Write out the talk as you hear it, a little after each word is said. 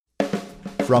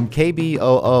From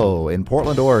KBOO in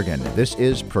Portland, Oregon, this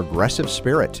is Progressive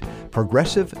Spirit,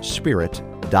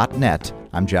 progressivespirit.net.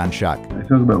 I'm John Shuck. I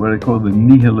talk about what I call the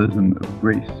nihilism of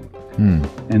grace.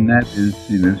 And that is,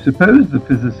 suppose the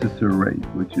physicists are right,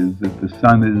 which is that the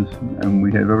sun is, and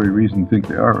we have every reason to think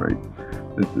they are right,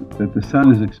 that the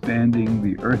sun is expanding,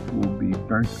 the earth will be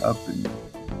burnt up, and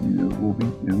will be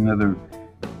another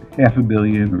 500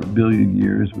 million or a billion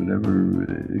years, whatever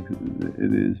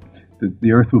it is, that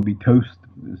the earth will be toast,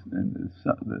 and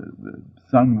the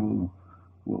sun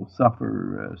will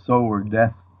suffer solar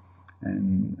death,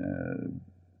 and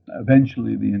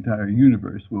eventually the entire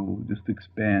universe will just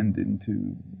expand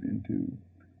into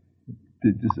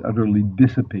just utterly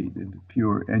dissipate into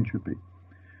pure entropy.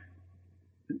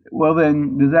 Well,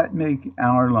 then, does that make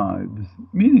our lives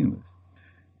meaningless?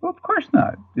 Well, of course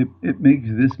not. It makes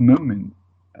this moment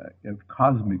of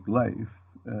cosmic life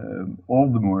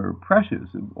all the more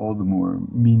precious and all the more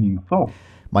meaningful.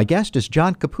 My guest is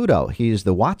John Caputo. He is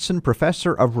the Watson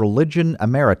Professor of Religion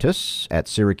Emeritus at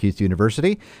Syracuse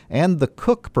University and the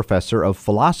Cook Professor of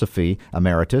Philosophy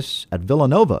Emeritus at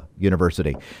Villanova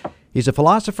University. He's a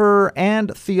philosopher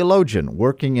and theologian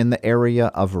working in the area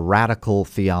of radical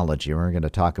theology. We're going to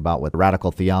talk about what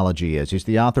radical theology is. He's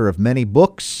the author of many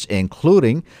books,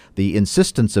 including The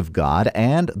Insistence of God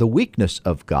and The Weakness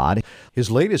of God.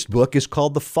 His latest book is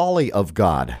called The Folly of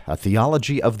God, A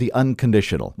Theology of the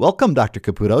Unconditional. Welcome, Dr.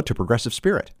 Caputo, to Progressive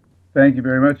Spirit. Thank you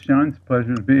very much, John. It's a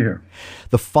pleasure to be here.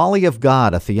 The Folly of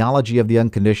God, A Theology of the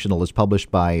Unconditional is published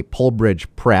by Polbridge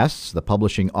Press, the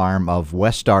publishing arm of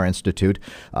Westar Institute,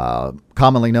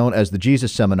 commonly known as the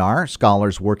Jesus Seminar,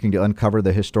 scholars working to uncover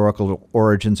the historical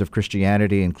origins of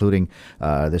Christianity, including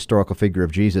the historical figure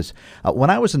of Jesus. When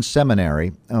I was in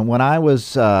seminary, when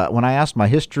I asked my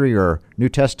history or New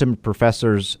Testament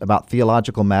professors about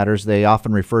theological matters, they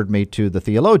often referred me to the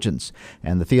theologians.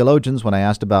 And the theologians, when I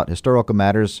asked about historical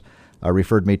matters,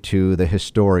 referred me to the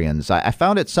historians. I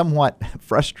found it somewhat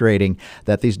frustrating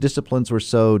that these disciplines were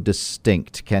so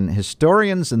distinct. Can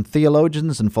historians and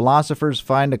theologians and philosophers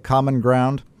find a common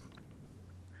ground?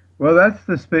 Well, that's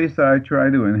the space I try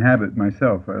to inhabit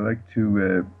myself. I like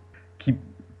to keep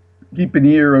an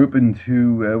ear open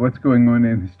to what's going on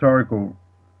in historical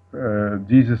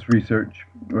Jesus research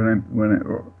when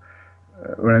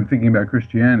I'm thinking about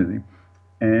Christianity,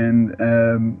 and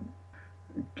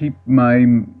keep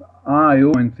my eye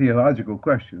on theological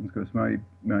questions, because I'm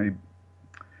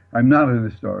not a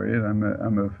historian. I'm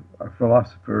a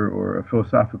philosopher or a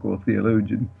philosophical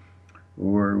theologian,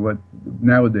 or what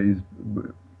nowadays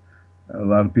a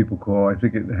lot of people call. I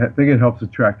think it helps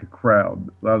attract a crowd.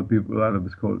 A lot of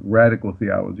us call it radical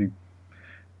theology.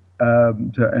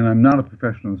 And I'm not a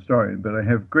professional historian, but I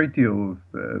have a great deal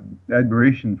of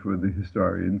admiration for the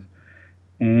historians.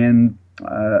 And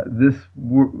this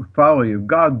Folly of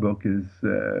God book is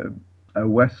a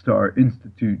Westar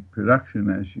Institute production,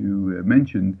 as you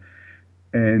mentioned,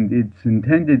 and it's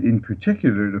intended in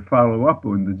particular to follow up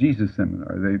on the Jesus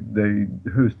Seminar. They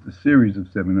host a series of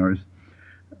seminars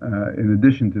in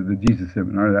addition to the Jesus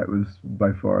Seminar. That was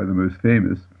by far the most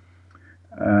famous.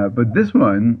 But this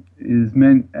one is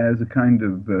meant as a kind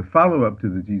of follow-up to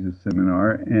the Jesus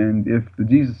Seminar, and if the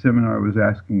Jesus Seminar was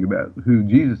asking about who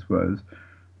Jesus was,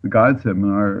 the God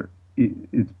Seminar,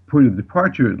 its point of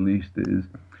departure at least is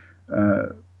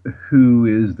who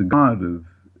is the God of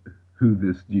who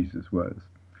this Jesus was.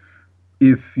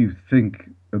 If you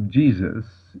think of Jesus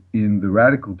in the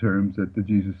radical terms that the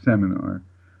Jesus Seminar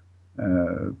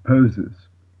poses,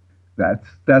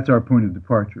 that's our point of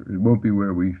departure. It won't be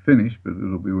where we finish, but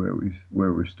it'll be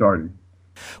where we're starting.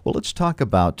 Well, let's talk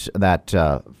about that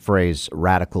phrase,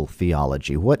 radical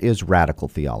theology. What is radical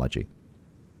theology?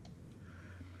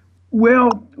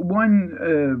 Well,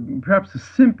 perhaps the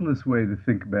simplest way to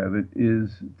think about it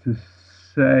is to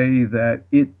say that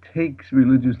it takes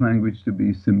religious language to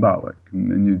be symbolic,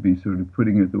 and you'd be sort of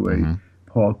putting it the way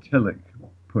Paul Tillich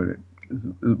put it.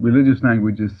 Religious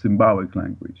language is symbolic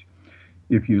language.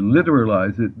 If you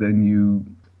literalize it, then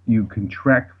you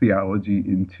contract theology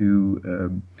into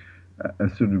a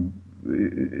sort of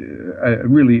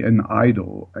really an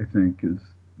idol, I think, is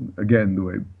again the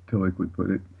way Tillich would put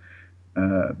it.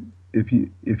 If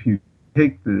you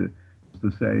take the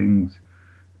sayings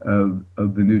of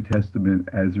the New Testament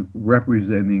as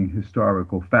representing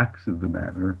historical facts of the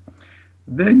matter,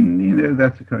 then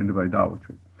that's a kind of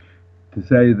idolatry. To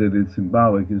say that it's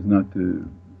symbolic is not to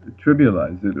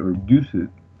trivialize it or reduce it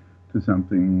to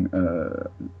something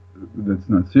that's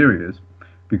not serious,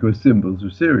 because symbols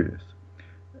are serious.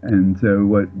 And so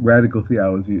what radical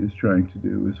theology is trying to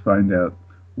do is find out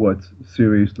what's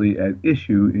seriously at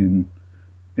issue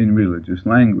in religious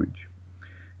language.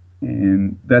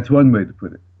 And that's one way to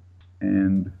put it.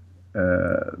 And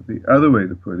the other way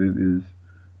to put it is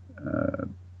uh,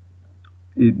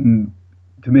 it,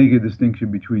 to make a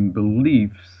distinction between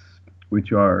beliefs,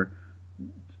 which are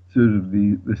sort of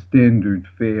the standard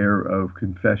fare of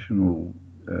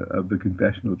of the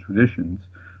confessional traditions,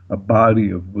 a body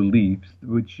of beliefs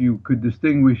which you could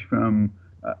distinguish from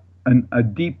a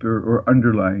deeper or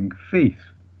underlying faith,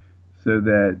 so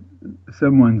that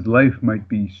someone's life might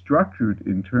be structured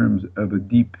in terms of a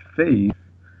deep faith,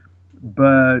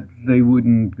 but they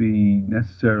wouldn't be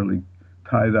necessarily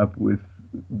tied up with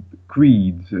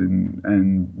creeds and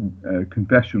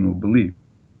confessional belief.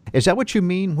 Is that what you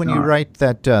mean when you Uh, write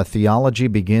that theology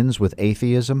begins with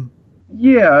atheism?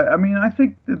 yeah, I mean, I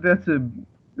think that's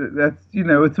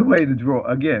it's a way to draw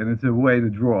again. It's a way to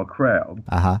draw a crowd,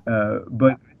 Uh huh.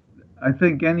 but I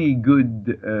think any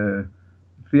good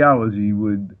theology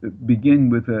would begin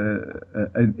with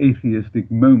an atheistic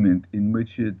moment in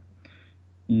which it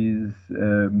is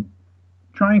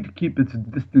trying to keep its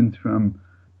distance from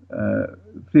uh,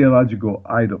 theological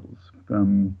idols,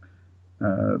 from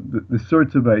the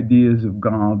sorts of ideas of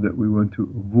God that we want to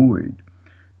avoid.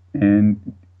 And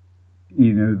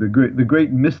the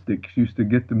great mystics used to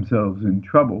get themselves in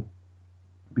trouble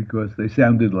because they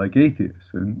sounded like atheists,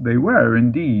 and they were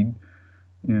indeed,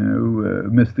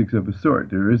 mystics of a sort.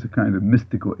 There is a kind of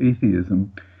mystical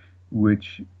atheism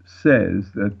which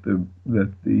says that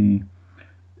the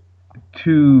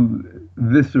to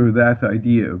this or that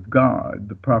idea of God,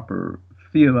 the proper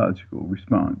theological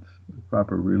response, the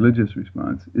proper religious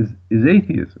response is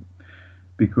atheism,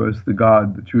 because the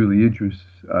God that truly interests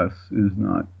us is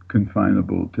not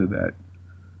confinable to that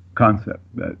concept,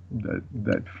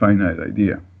 that finite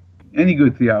idea. Any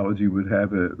good theology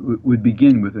would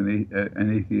begin with an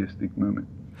atheistic moment.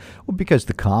 Well, because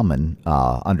the common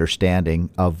understanding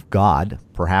of God,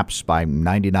 perhaps by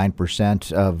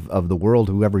 99% of the world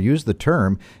who ever used the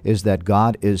term, is that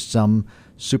God is some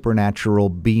supernatural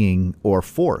being or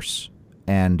force.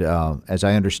 And as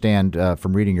I understand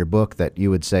from reading your book, that you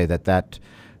would say that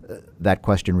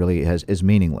question really is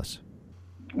meaningless.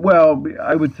 Well,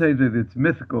 I would say that it's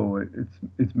mythical,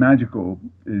 it's magical,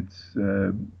 it's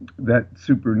that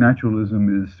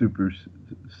supernaturalism is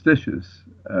superstitious,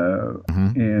 Hmm.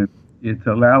 and it's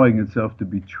allowing itself to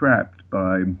be trapped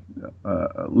by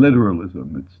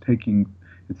literalism. It's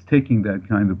taking that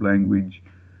kind of language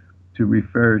to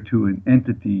refer to an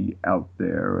entity out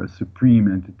there, a supreme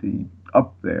entity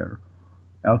up there,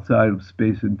 outside of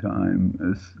space and time,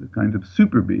 as a kind of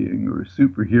super being or a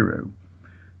superhero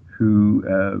who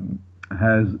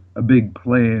has a big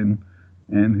plan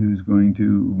and who's going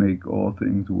to make all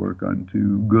things work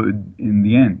unto good in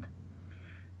the end.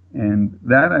 And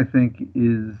that, I think,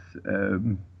 is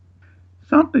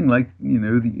something like,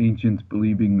 the ancients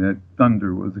believing that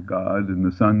thunder was a god and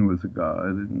the sun was a god,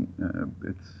 and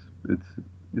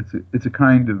it's a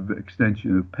kind of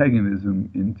extension of paganism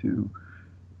into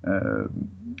uh,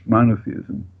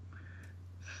 monotheism.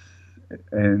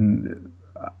 And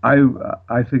I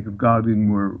I think of God in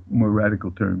more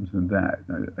radical terms than that.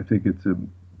 I think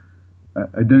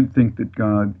I don't think that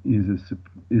God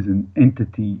is an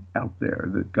entity out there,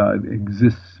 that God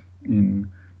exists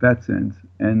in that sense,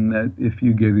 and that if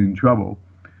you get in trouble,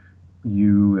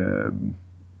 you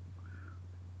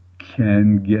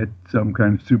can get some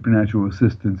kind of supernatural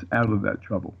assistance out of that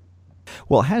trouble.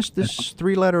 Well, has this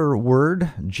three-letter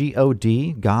word,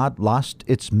 God, God, lost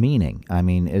its meaning? I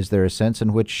mean, is there a sense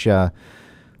in which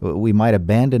we might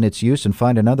abandon its use and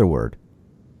find another word?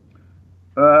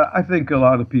 I think a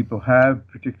lot of people have,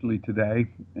 particularly today,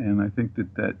 and I think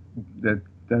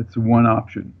that's one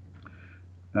option.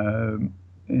 And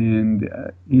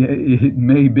yeah, it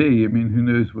may be. I mean, who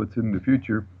knows what's in the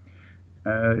future?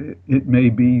 It may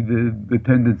be the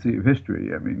tendency of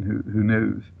history. I mean, who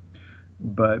knows?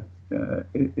 But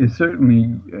it's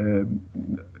certainly,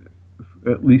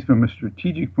 at least from a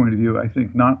strategic point of view, I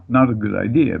think not a good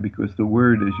idea, because the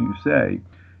word, as you say,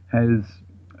 has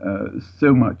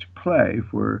so much play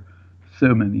for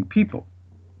so many people.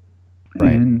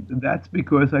 Right. And that's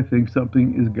because I think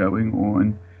something is going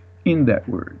on in that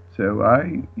word. So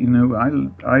I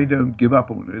don't give up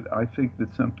on it. I think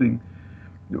that something,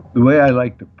 the way I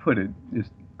like to put it is,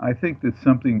 I think that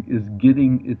something is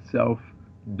getting itself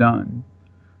done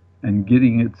and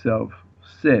getting itself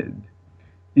said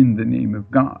in the name of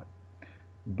God.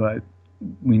 But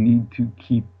we need to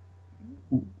keep,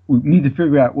 we need to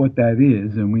figure out what that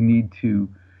is, and we need to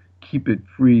keep it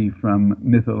free from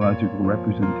mythological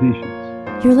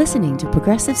representations. You're listening to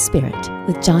Progressive Spirit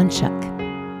with John Shuck.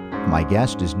 My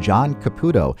guest is John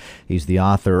Caputo. He's the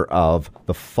author of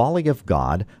The Folly of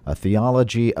God, A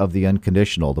Theology of the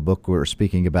Unconditional, the book we're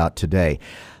speaking about today.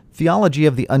 Theology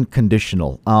of the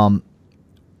Unconditional.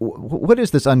 What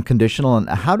is this unconditional, and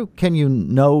how can you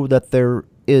know that there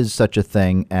is such a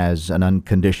thing as an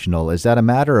unconditional? Is that a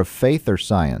matter of faith or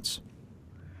science?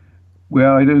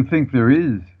 Well, I don't think there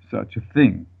is such a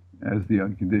thing as the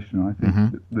unconditional. I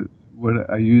think that what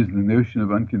I use the notion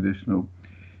of unconditional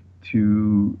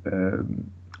to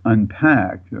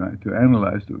unpack, to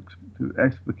analyze, to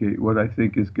explicate what I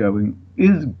think is going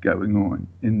on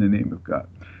in the name of God.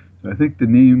 So I think the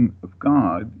name of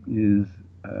God is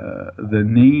the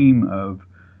name of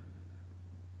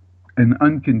an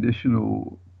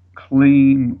unconditional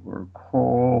claim or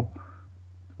call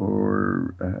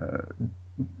or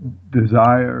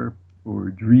desire or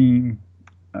dream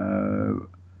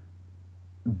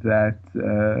that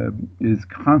is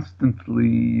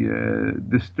constantly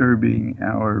disturbing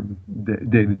our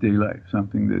day-to-day life,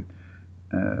 something that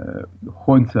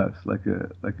haunts us like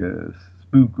a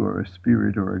spook or a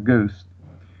spirit or a ghost,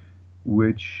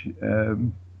 which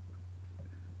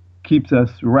keeps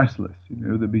us restless. You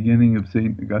know, the beginning of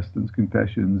St. Augustine's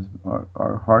Confessions,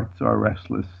 our hearts are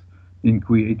restless,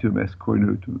 inquietum est cor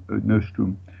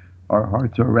nostrum. Our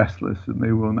hearts are restless, and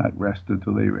they will not rest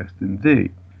until they rest in thee.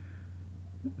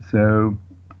 So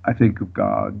I think of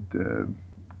God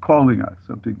calling us,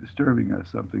 something disturbing us,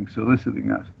 something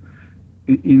soliciting us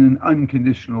in an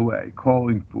unconditional way,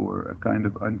 calling for a kind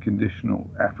of unconditional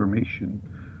affirmation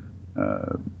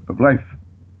of life.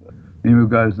 The name of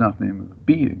God is not the name of a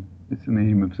being. It's the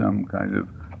name of some kind of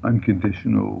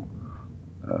unconditional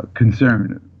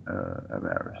concern of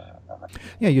ours.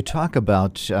 Yeah, you talk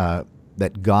about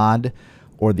that God,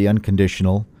 or the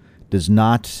unconditional, does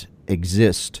not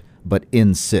exist but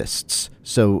insists.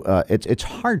 So it's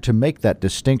hard to make that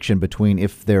distinction between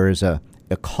if there is a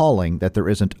calling, that there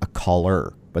isn't a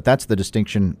caller. But that's the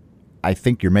distinction I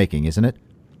think you're making, isn't it?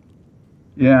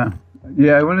 Yeah.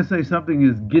 Yeah, I want to say something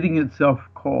is getting itself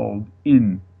called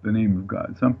in the name of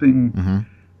God. Something,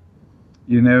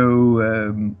 you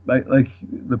know, like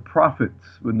the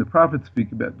prophets. When the prophets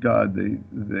speak about God,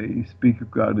 they speak of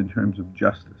God in terms of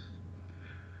justice.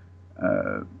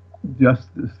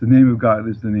 Justice, the name of God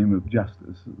is the name of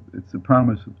justice. It's the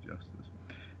promise of justice.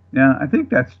 Now, I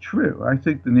think that's true. I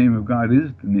think the name of God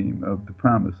is the name of the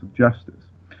promise of justice.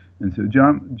 And so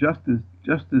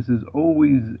justice is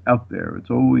always out there.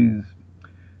 It's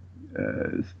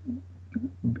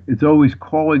always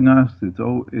calling us.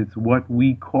 It's what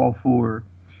we call for.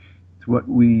 It's what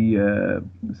we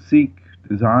seek,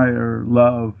 desire,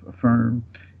 love, affirm,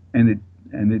 and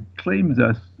it claims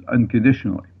us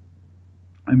unconditionally.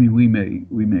 I mean, we may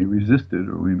resist it,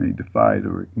 or we may defy it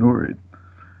or ignore it,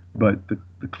 but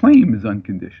the claim is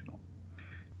unconditional.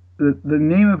 The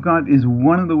name of God is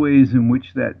one of the ways in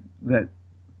which that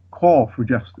call for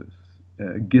justice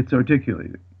gets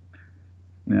articulated.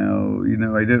 Now, you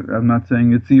know, I'm not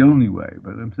saying it's the only way,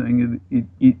 but I'm saying it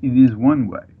is one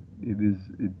way.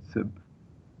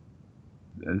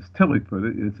 As Tilly put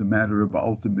it, it's a matter of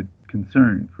ultimate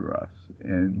concern for us,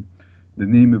 and the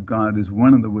name of God is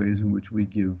one of the ways in which we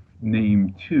give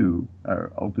name to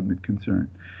our ultimate concern.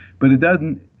 But it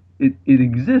doesn't. It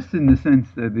exists in the sense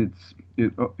that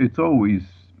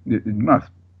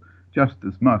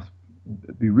justice must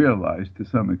be realized to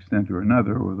some extent or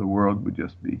another, or the world would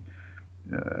just be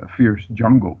a fierce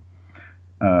jungle.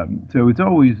 So it's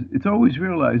always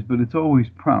realized, but it's always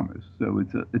promised. So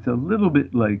it's a little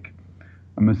bit like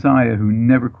a Messiah who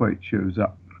never quite shows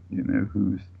up. You know,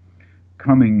 whose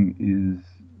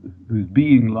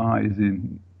being lies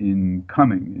in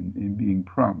coming, in being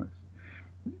promised.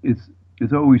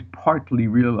 It's always partly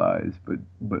realized,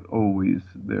 but always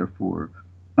therefore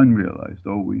unrealized,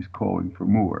 always calling for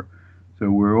more. So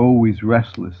we're always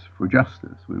restless for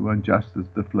justice. We want justice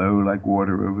to flow like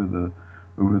water over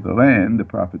the land, the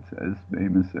prophet says,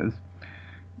 Amos says.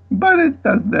 But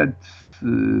that's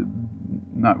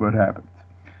not what happens.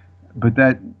 But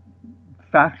that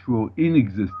factual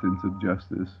inexistence of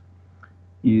justice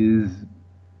is,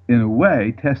 in a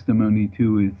way, testimony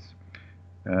to its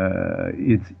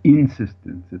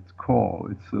insistence, its call,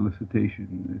 its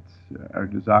solicitation, its our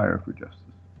desire for justice.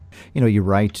 You know, you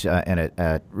write in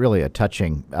really a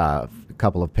touching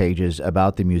couple of pages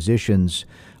about the musicians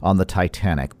on the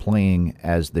Titanic playing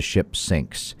as the ship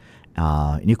sinks.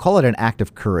 And you call it an act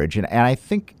of courage. And I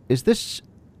think, is this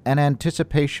an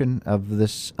anticipation of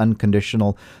this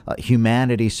unconditional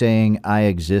humanity saying, I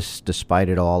exist despite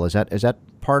it all? Is that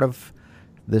part of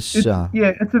this?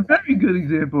 Yeah, it's a very good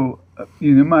example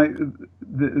my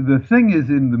the thing is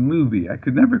in the movie. I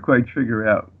could never quite figure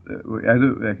out. I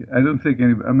don't think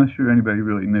anybody. I'm not sure anybody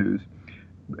really knows.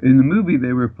 In the movie,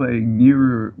 they were playing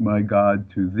 "Nearer, My God,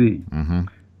 to Thee," Hmm.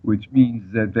 which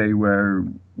means that they were,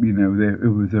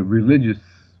 it was a religious.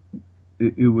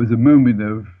 It was a moment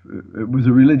of. It was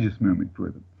a religious moment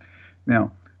for them.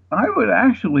 Now, I would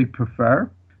actually prefer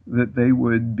that they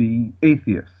would be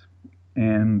atheists,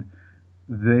 and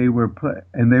they were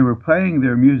playing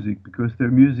their music because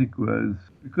their music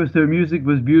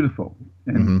was beautiful,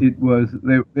 and Hmm. it was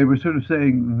they were sort of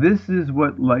saying this is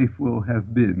what life will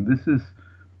have been. This is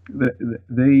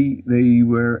they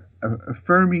were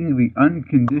affirming the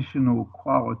unconditional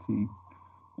quality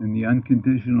and the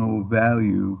unconditional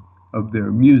value of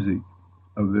their music,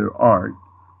 of their art,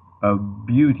 of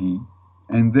beauty,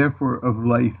 and therefore of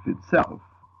life itself.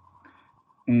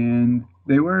 And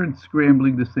they weren't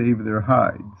scrambling to save their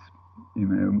hides,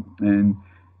 and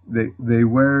they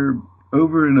were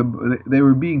over and above, they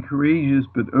were being courageous,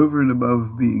 but over and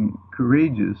above being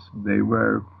courageous, they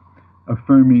were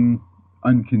affirming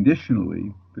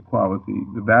unconditionally the quality,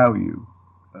 the value,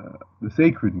 the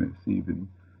sacredness even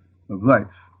of life.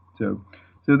 So,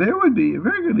 so there would be a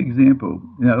very good example.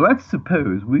 Let's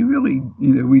suppose we really,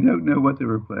 we don't know what they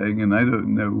were playing, and I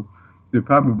don't know. They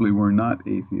probably were not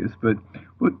atheists, but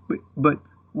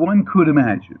one could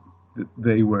imagine that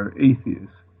they were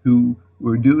atheists who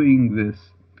were doing this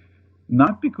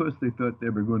not because they thought they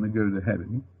were going to go to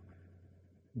heaven,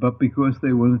 but because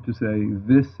they wanted to say,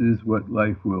 this is what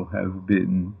life will have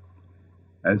been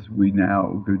as we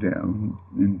now go down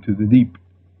into the deep.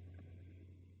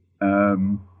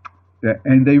 Um,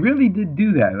 and they really did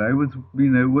do that.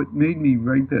 What made me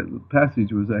write that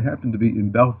passage was I happened to be in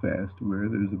Belfast, where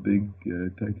there's a big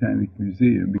Titanic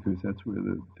museum, because that's where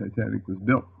the Titanic was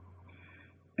built.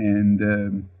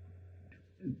 And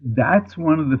that's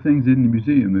one of the things in the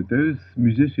museum, that those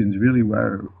musicians really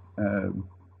were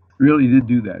really did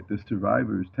do that. The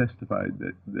survivors testified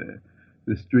that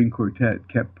the string quartet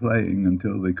kept playing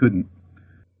until they couldn't,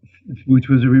 which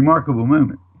was a remarkable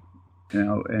moment.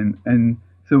 And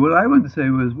so what I wanted to say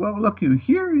was, well, look,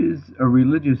 here is a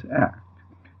religious act,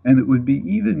 and it would be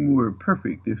even more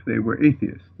perfect if they were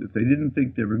atheists, if they didn't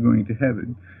think they were going to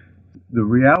heaven. The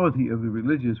reality of the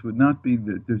religious would not be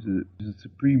that there's a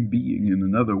supreme being in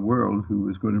another world who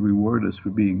is going to reward us for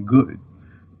being good,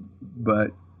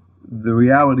 but the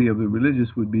reality of the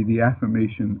religious would be the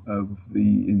affirmation of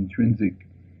the intrinsic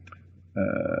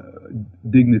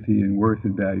dignity and worth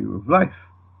and value of life.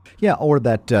 Yeah, or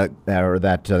that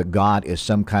God is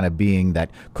some kind of being that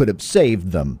could have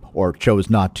saved them or chose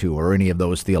not to, or any of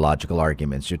those theological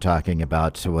arguments you're talking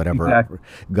about. So whatever Exactly.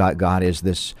 God is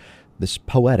this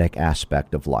poetic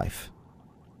aspect of life,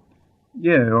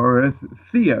 Yeah, or a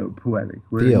theopoetic,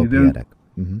 where you don't, theopoetic.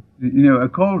 Hmm. a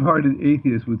cold-hearted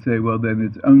atheist would say, well, then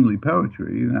it's only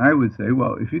poetry. And I would say,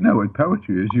 well, if you know what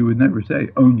poetry is, you would never say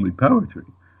only poetry,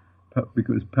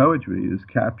 because poetry is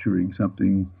capturing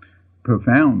something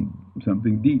profound,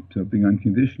 something deep, something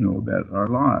unconditional about our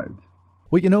lives.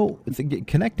 Well,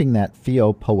 connecting that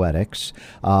theopoetics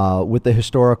with the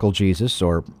historical Jesus,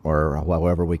 or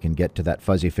however we can get to that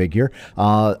fuzzy figure,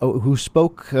 who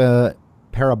spoke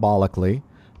parabolically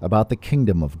about the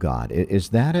kingdom of God. Is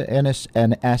that in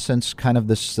essence kind of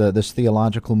this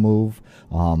theological move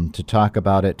to talk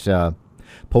about it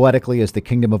poetically as the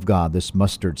kingdom of God, this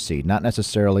mustard seed, not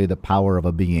necessarily the power of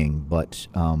a being, but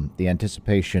the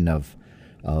anticipation of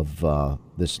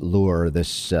this lure,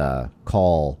 this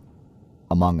call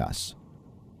among us.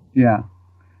 Yeah,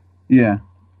 yeah.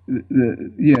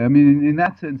 Yeah, I mean, in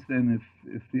that sense, then,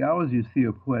 if theology is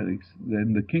theopoetics,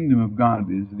 then the kingdom of God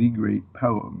is the great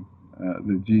poem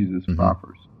that Jesus Hmm.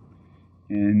 proffers.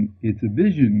 And it's a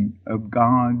vision of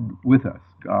God with us,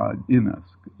 God in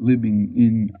us,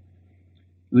 living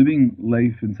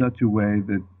life in such a way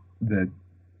that the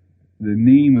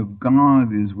name of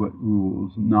God is what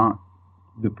rules, not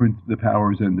the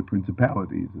powers and the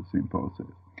principalities, as St. Paul says.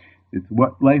 It's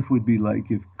what life would be like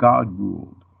if God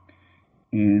ruled.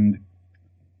 And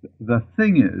the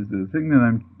thing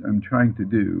that I'm trying to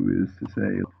do is to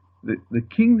say that the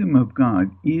kingdom of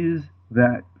God is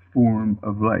that form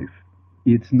of life.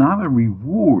 It's not a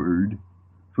reward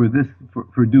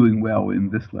for doing well in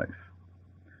this life.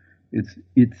 It's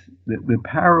the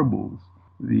parables,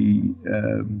 the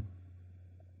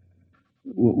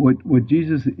what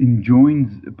Jesus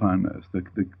enjoins upon us,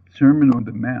 the Sermon on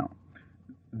the Mount.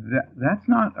 That's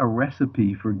not a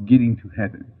recipe for getting to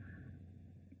heaven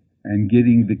and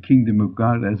getting the kingdom of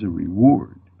God as a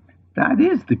reward. That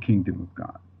is the kingdom of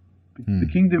God. The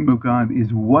Hmm. kingdom of God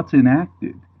is what's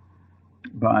enacted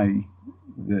by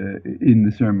in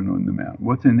the Sermon on the Mount.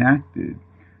 What's enacted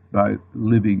by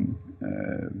living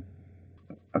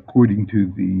according to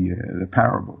the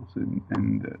parables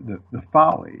and the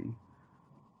folly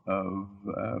of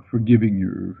forgiving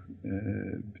your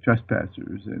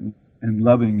trespassers and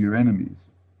loving your enemies.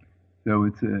 So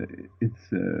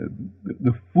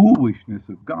the foolishness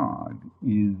of God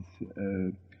is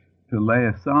to lay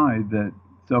aside that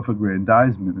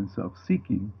self-aggrandizement and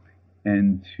self-seeking,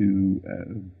 and to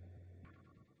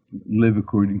live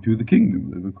according to the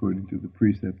kingdom, live according to the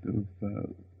precept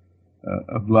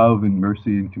of love and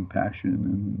mercy and compassion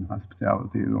and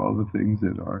hospitality and all the things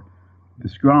that are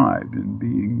described and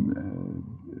being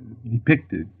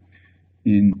depicted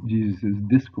in Jesus'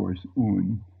 discourse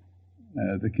on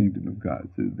the kingdom of God.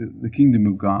 So the kingdom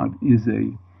of God is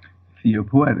a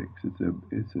theopoetics.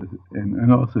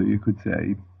 And also you could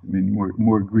say, I mean,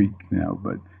 more Greek now,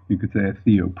 but you could say a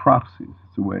theopraxis.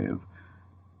 It's a way of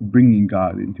bringing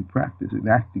God into practice,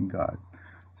 enacting God.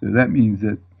 So that means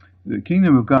that the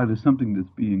kingdom of God is something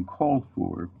that's being called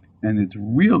for, and it's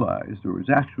realized or is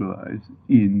actualized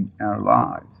in our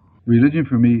lives. Religion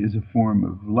for me is a form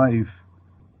of life,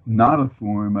 not a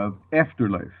form of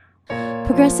afterlife.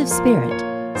 Progressive Spirit,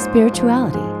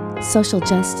 spirituality, social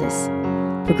justice.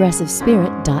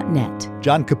 ProgressiveSpirit.net.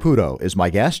 John Caputo is my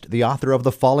guest, the author of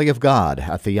The Folly of God,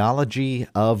 a theology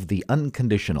of the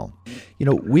unconditional. You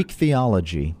know, weak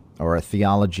theology, or a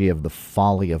theology of the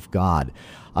folly of God,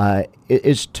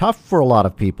 is tough for a lot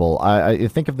of people. I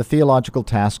think of the theological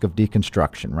task of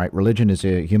deconstruction, right? Religion is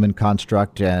a human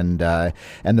construct, and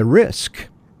the risk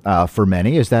for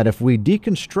many is that if we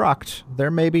deconstruct,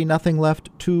 there may be nothing left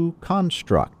to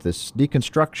construct. This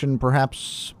deconstruction,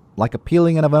 perhaps like a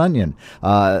peeling of an onion.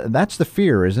 That's the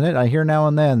fear, isn't it? I hear now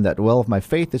and then that, well, if my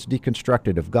faith is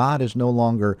deconstructed, if God is no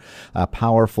longer a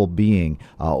powerful being,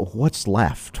 what's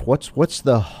left? What's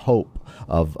the hope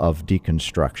of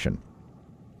deconstruction?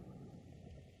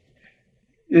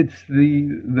 It's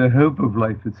the hope of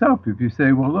life itself. If you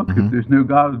say, well, look, if there's no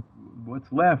God,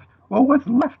 what's left? Well, what's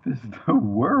left is the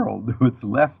world. What's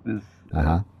left is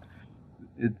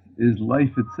is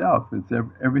life itself. It's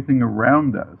everything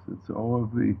around us. It's all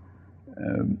of the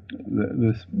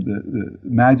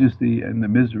majesty and the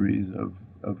miseries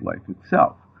of life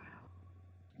itself.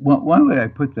 One way I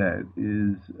put that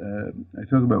is I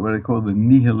talk about what I call the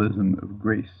nihilism of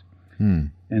grace.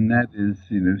 And that is,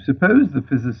 suppose the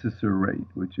physicists are right,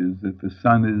 which is that the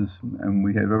sun is, and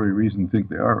we have every reason to think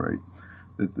they are right,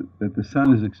 that the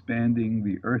sun is expanding,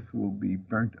 the earth will be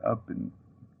burnt up, and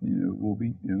will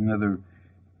be another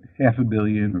 500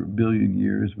 million or a billion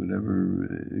years, whatever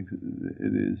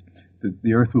it is, that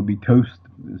the earth will be toast,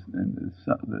 and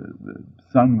the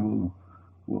sun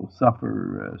will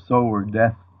suffer solar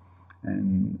death,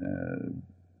 and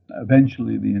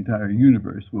eventually the entire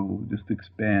universe will just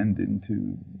expand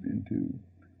into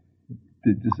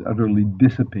just utterly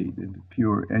dissipate into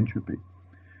pure entropy.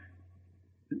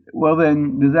 Well,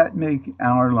 then, does that make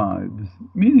our lives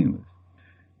meaningless?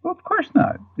 Well, of course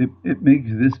not. It makes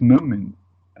this moment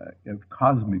of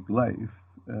cosmic life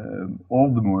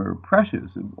all the more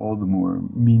precious and all the more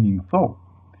meaningful,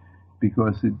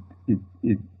 because it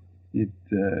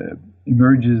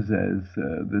emerges as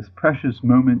this precious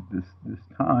moment, this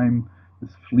time,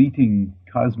 this fleeting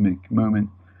cosmic moment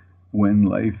when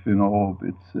life in all of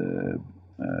its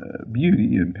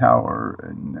beauty and power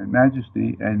and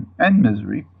majesty and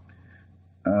misery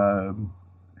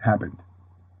happened.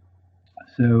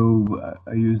 So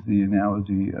I use the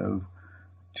analogy of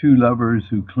two lovers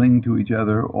who cling to each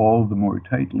other all the more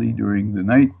tightly during the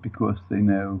night because they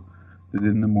know that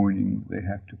in the morning they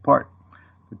have to part.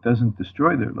 It doesn't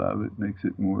destroy their love, it makes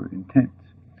it more intense.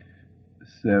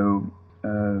 So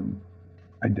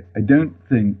I don't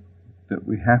think that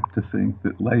we have to think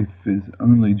that life is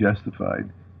only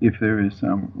justified if there is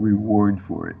some reward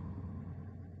for it.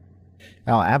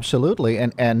 Oh, absolutely.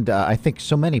 And I think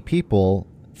so many people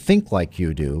think like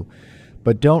you do,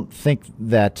 but don't think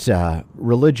that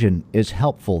religion is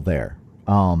helpful there.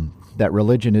 That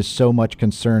religion is so much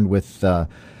concerned with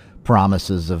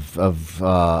promises of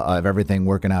everything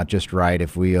working out just right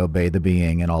if we obey the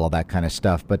being and all of that kind of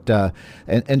stuff. But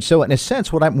and so in a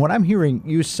sense, what I'm hearing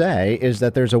you say is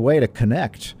that there's a way to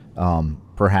connect,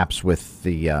 perhaps with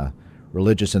the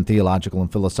religious and theological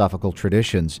and philosophical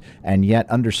traditions, and yet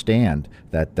understand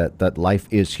that life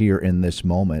is here in this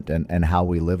moment, and how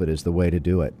we live it is the way to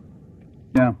do it.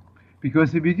 Yeah,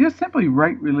 because if you just simply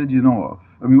write religion off,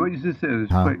 I mean, what you just said is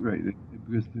quite right.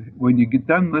 Because when you get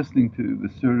done listening to the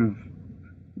sort of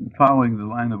following the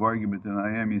line of argument that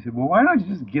I am, you say, well, why don't you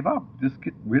just give up? Just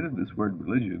get rid of this word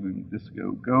religion and just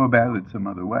go about it some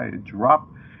other way. Drop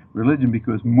religion,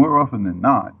 because more often than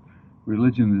not,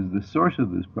 religion is the source of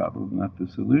this problem, not the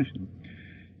solution.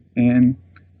 And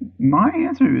my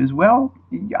answer is, well,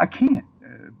 I can't,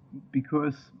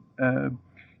 because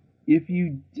if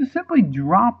you just simply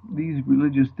drop these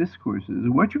religious discourses,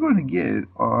 what you're going to get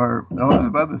are a lot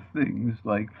of other things,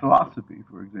 like philosophy,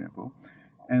 for example.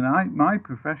 And my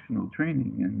professional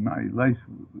training and my life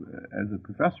as a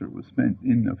professor was spent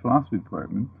in the philosophy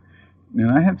department.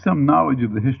 And I have some knowledge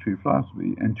of the history of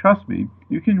philosophy. And trust me,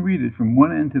 you can read it from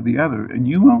one end to the other, and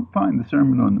you won't find the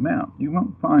Sermon on the Mount. You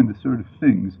won't find the sort of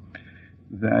things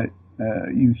that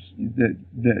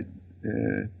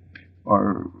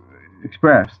are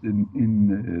expressed in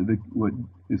what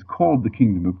is called the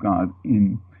kingdom of God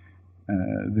in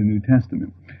the New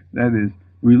Testament. That is,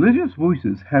 religious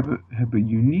voices have a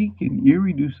unique and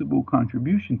irreducible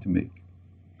contribution to make.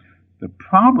 The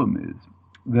problem is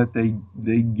that they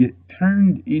get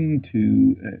turned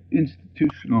into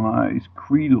institutionalized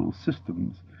creedal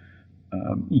systems,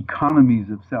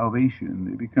 economies of salvation.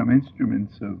 They become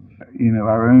instruments of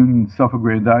our own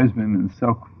self-aggrandizement and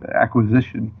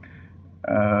self-acquisition,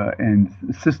 and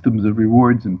systems of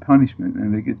rewards and punishment,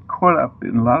 and they get caught up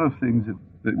in a lot of things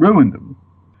that ruin them.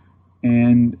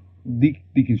 And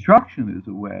deconstruction is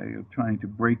a way of trying to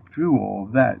break through all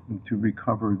of that and to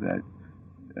recover that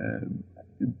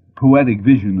poetic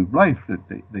vision of life that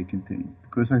they contain.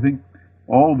 Because I think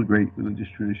all the great religious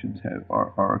traditions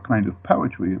are a kind of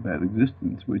poetry about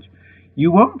existence, which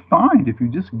you won't find if you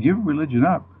just give religion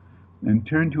up and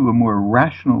turn to a more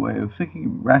rational way of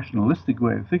thinking, rationalistic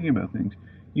way of thinking about things.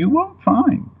 You won't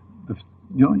find a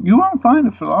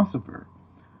philosopher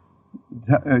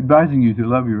advising you to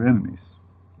love your enemies.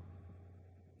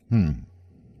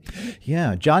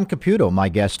 Yeah, John Caputo, my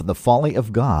guest, The Folly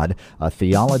of God, A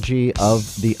Theology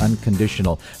of the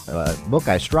Unconditional. Book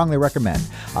I strongly recommend.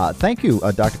 Thank you,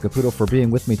 Dr. Caputo, for being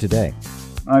with me today.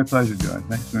 My pleasure, John.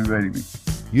 Thanks for inviting me.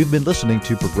 You've been listening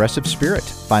to Progressive Spirit.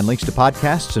 Find links to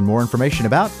podcasts and more information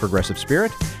about Progressive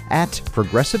Spirit at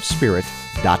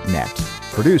progressivespirit.net.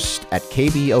 Produced at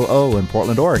KBOO in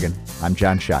Portland, Oregon. I'm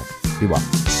John Schott. Be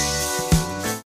well.